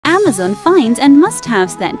Amazon finds and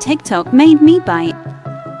must-haves that TikTok made me buy.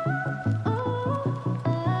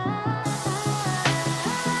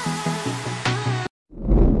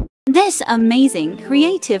 This amazing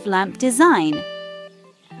creative lamp design.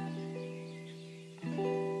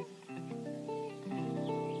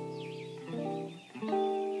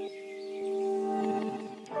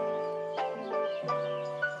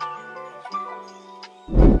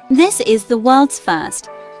 This is the world's first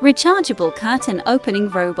rechargeable curtain opening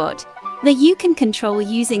robot that you can control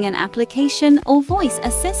using an application or voice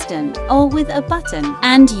assistant or with a button.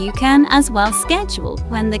 And you can as well schedule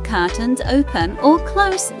when the curtains open or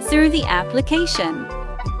close through the application.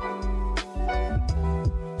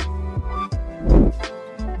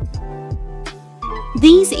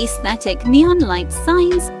 These aesthetic neon light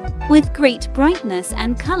signs with great brightness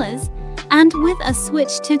and colors, and with a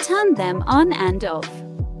switch to turn them on and off.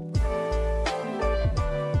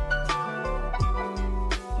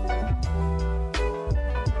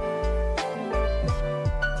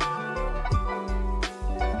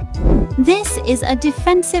 This is a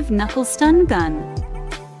defensive knuckle stun gun.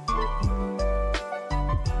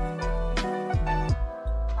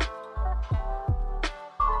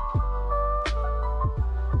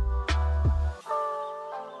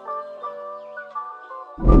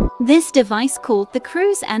 This device called the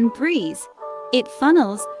Cruise and Breeze. It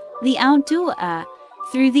funnels the outdoor air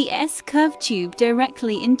through the S-curve tube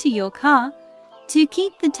directly into your car to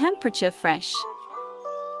keep the temperature fresh.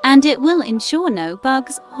 And it will ensure no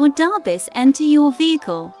bugs or debris enter your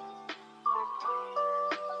vehicle.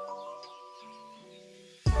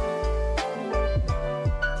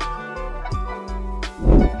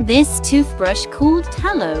 This toothbrush called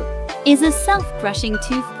Tallow is a self-brushing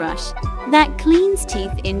toothbrush that cleans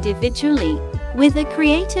teeth individually with a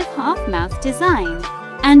creative half-mouth design,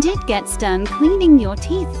 and it gets done cleaning your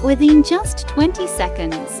teeth within just 20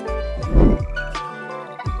 seconds.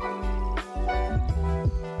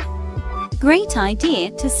 Great idea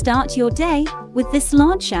to start your day with this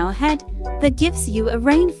large shower head that gives you a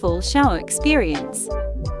rainfall shower experience.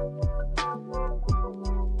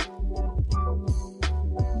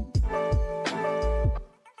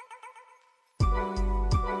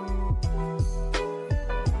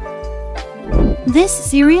 This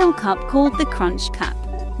cereal cup called the Crunch Cup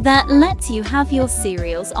that lets you have your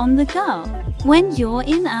cereals on the go when you're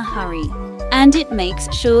in a hurry, and it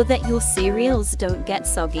makes sure that your cereals don't get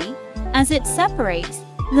soggy, as it separates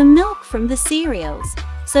the milk from the cereals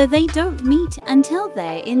so they don't meet until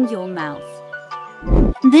they're in your mouth.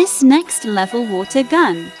 This next level water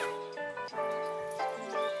gun.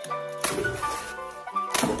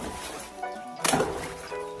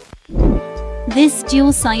 This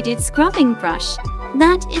dual-sided scrubbing brush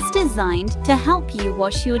that is designed to help you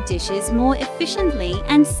wash your dishes more efficiently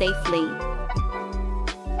and safely.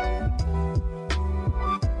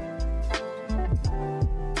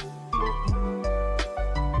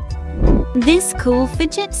 This cool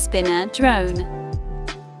fidget spinner drone.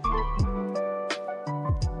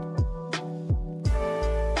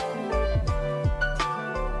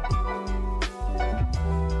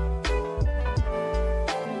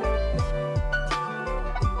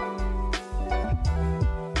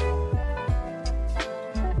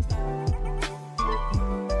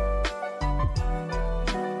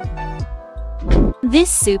 This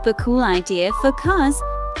super cool idea for cars.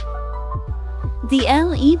 The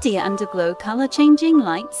LED underglow color-changing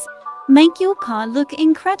lights make your car look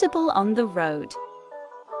incredible on the road.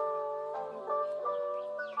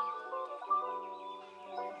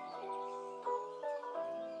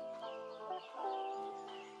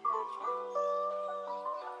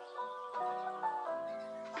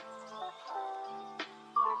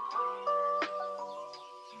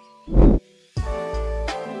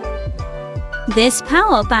 This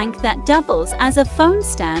power bank that doubles as a phone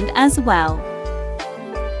stand as well.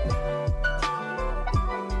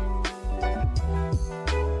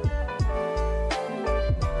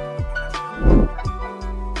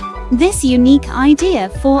 This unique idea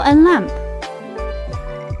for a lamp.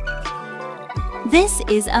 This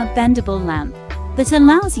is a bendable lamp that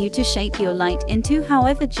allows you to shape your light into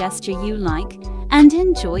however gesture you like and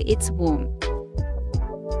enjoy its warmth.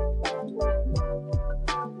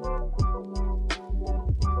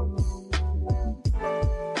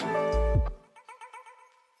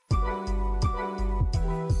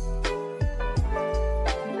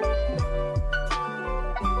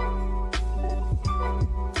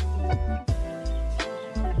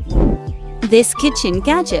 This kitchen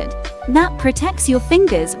gadget that protects your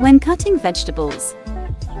fingers when cutting vegetables.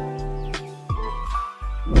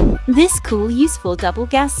 This cool, useful double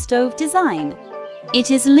gas stove design. It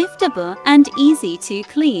is liftable and easy to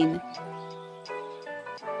clean.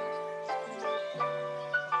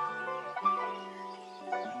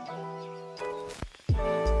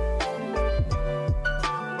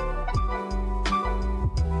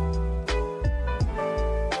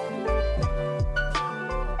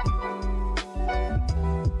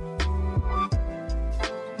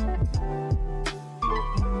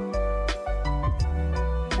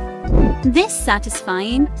 This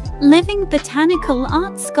satisfying, living botanical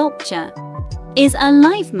art sculpture is a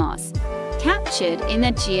live moss captured in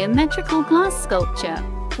a geometrical glass sculpture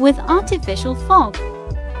with artificial fog,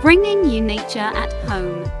 bringing you nature at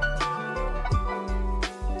home.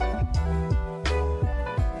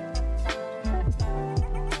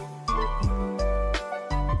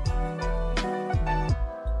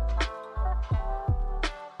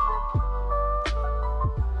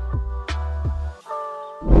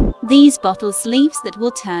 These bottle sleeves that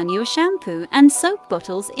will turn your shampoo and soap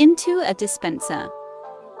bottles into a dispenser.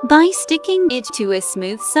 By sticking it to a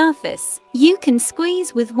smooth surface, you can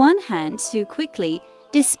squeeze with one hand to quickly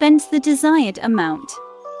dispense the desired amount.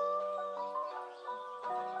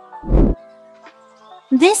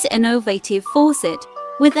 This innovative faucet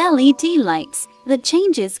with LED lights that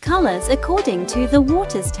changes colors according to the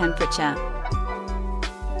water's temperature.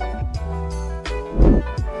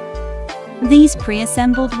 These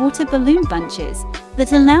pre-assembled water balloon bunches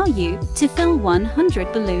that allow you to fill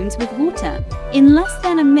 100 balloons with water in less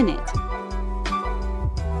than a minute.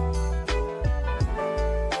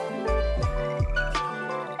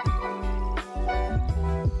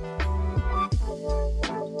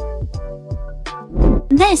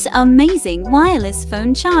 This amazing wireless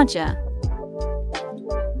phone charger.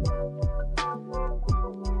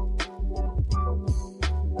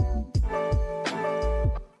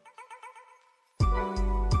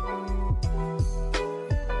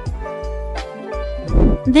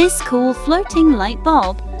 This cool floating light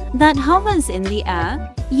bulb that hovers in the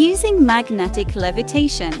air using magnetic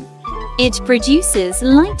levitation. It produces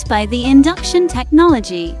light by the induction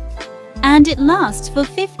technology, and it lasts for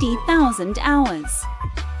 50,000 hours.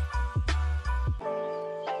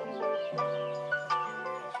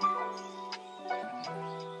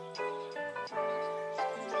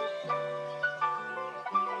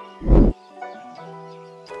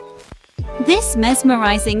 This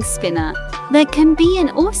mesmerizing spinner that can be an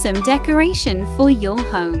awesome decoration for your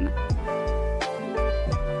home.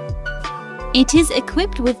 It is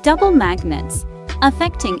equipped with double magnets,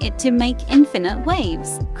 affecting it to make infinite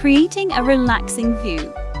waves, creating a relaxing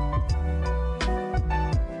view.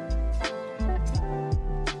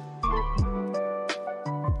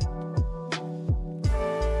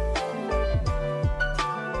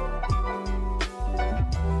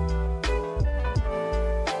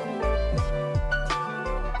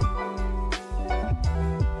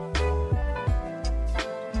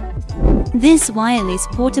 This wireless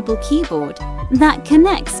portable keyboard that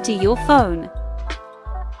connects to your phone.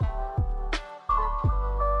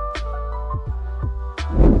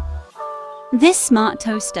 This smart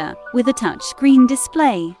toaster with a touchscreen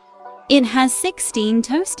display. It has 16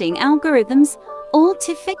 toasting algorithms, all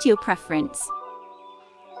to fit your preference.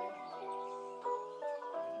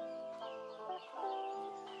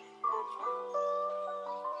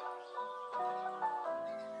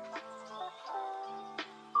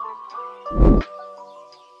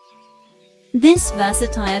 This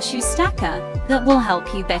versatile shoe stacker that will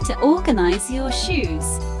help you better organize your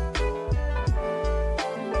shoes.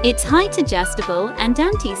 It's height adjustable and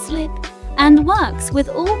anti-slip and works with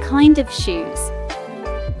all kinds of shoes.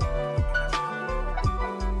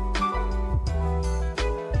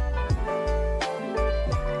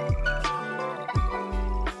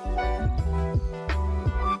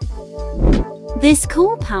 This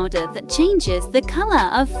cool powder that changes the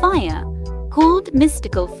color of fire, called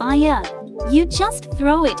Mystical Fire. You just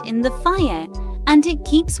throw it in the fire and it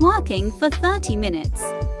keeps working for 30 minutes.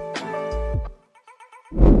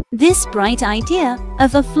 This bright idea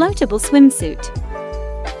of a floatable swimsuit.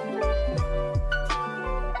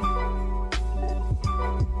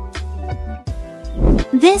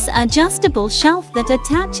 This adjustable shelf that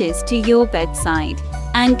attaches to your bedside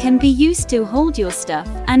and can be used to hold your stuff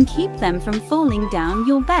and keep them from falling down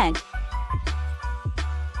your bed.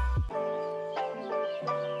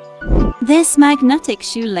 This magnetic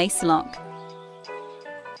shoelace lock.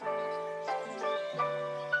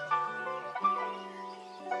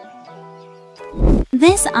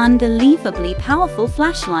 This unbelievably powerful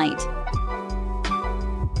flashlight.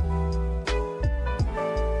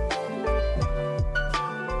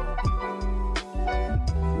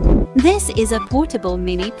 This is a portable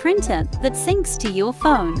mini printer that syncs to your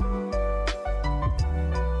phone.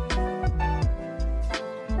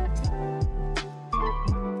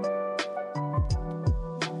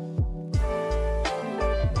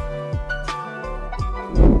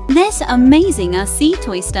 This amazing RC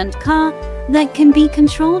toy stunt car that can be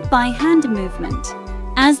controlled by hand movement,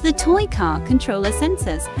 as the toy car controller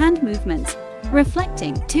senses hand movements,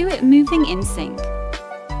 reflecting to it moving in sync.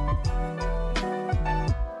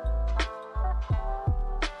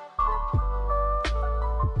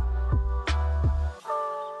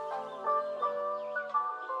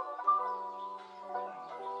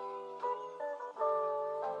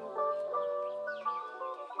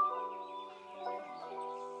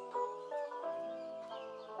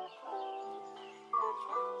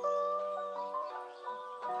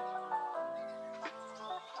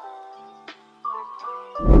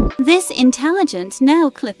 This intelligent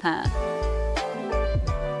nail clipper.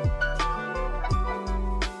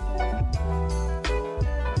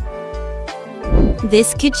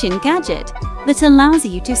 This kitchen gadget that allows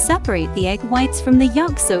you to separate the egg whites from the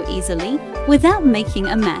yolk so easily without making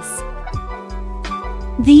a mess.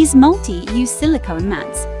 These multi-use silicone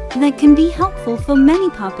mats that can be helpful for many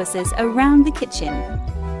purposes around the kitchen.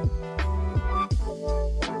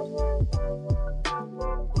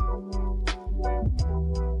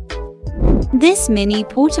 This mini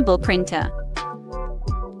portable printer.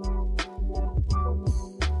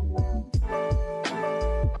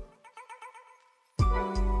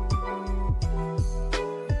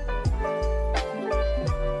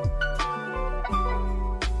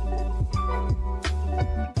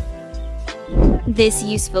 This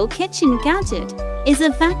useful kitchen gadget is a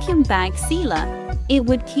vacuum bag sealer. It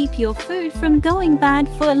would keep your food from going bad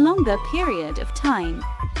for a longer period of time.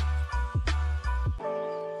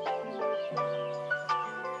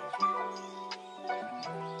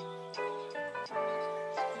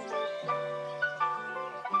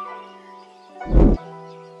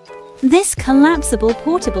 This collapsible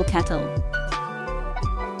portable kettle.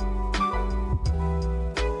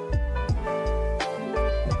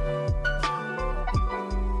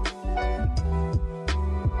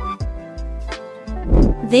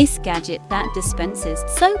 This gadget that dispenses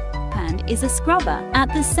soap and is a scrubber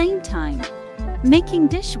at the same time, making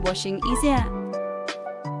dishwashing easier.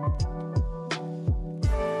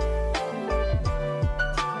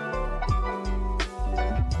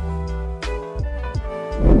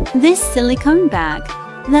 This silicone bag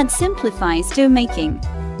that simplifies dough making.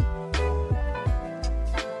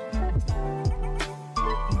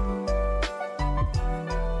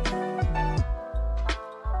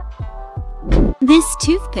 This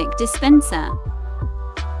toothpick dispenser.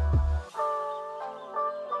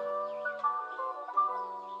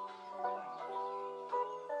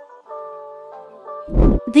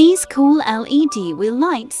 These cool LED wheel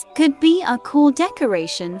lights could be a cool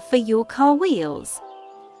decoration for your car wheels,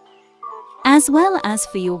 as well as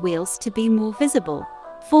for your wheels to be more visible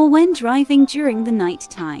for when driving during the night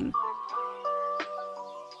time.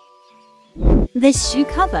 This shoe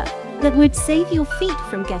cover that would save your feet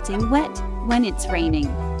from getting wet when it's raining.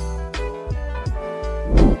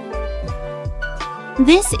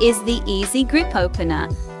 This is the easy grip opener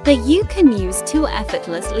that you can use to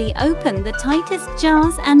effortlessly open the tightest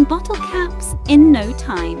jars and bottle caps in no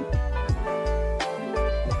time.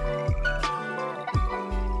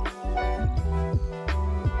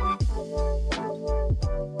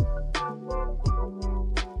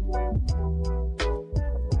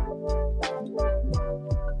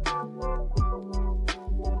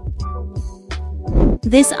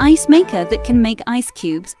 This ice maker that can make ice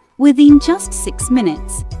cubes within just 6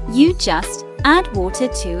 minutes. You just add water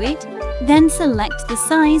to it, then select the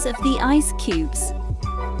size of the ice cubes.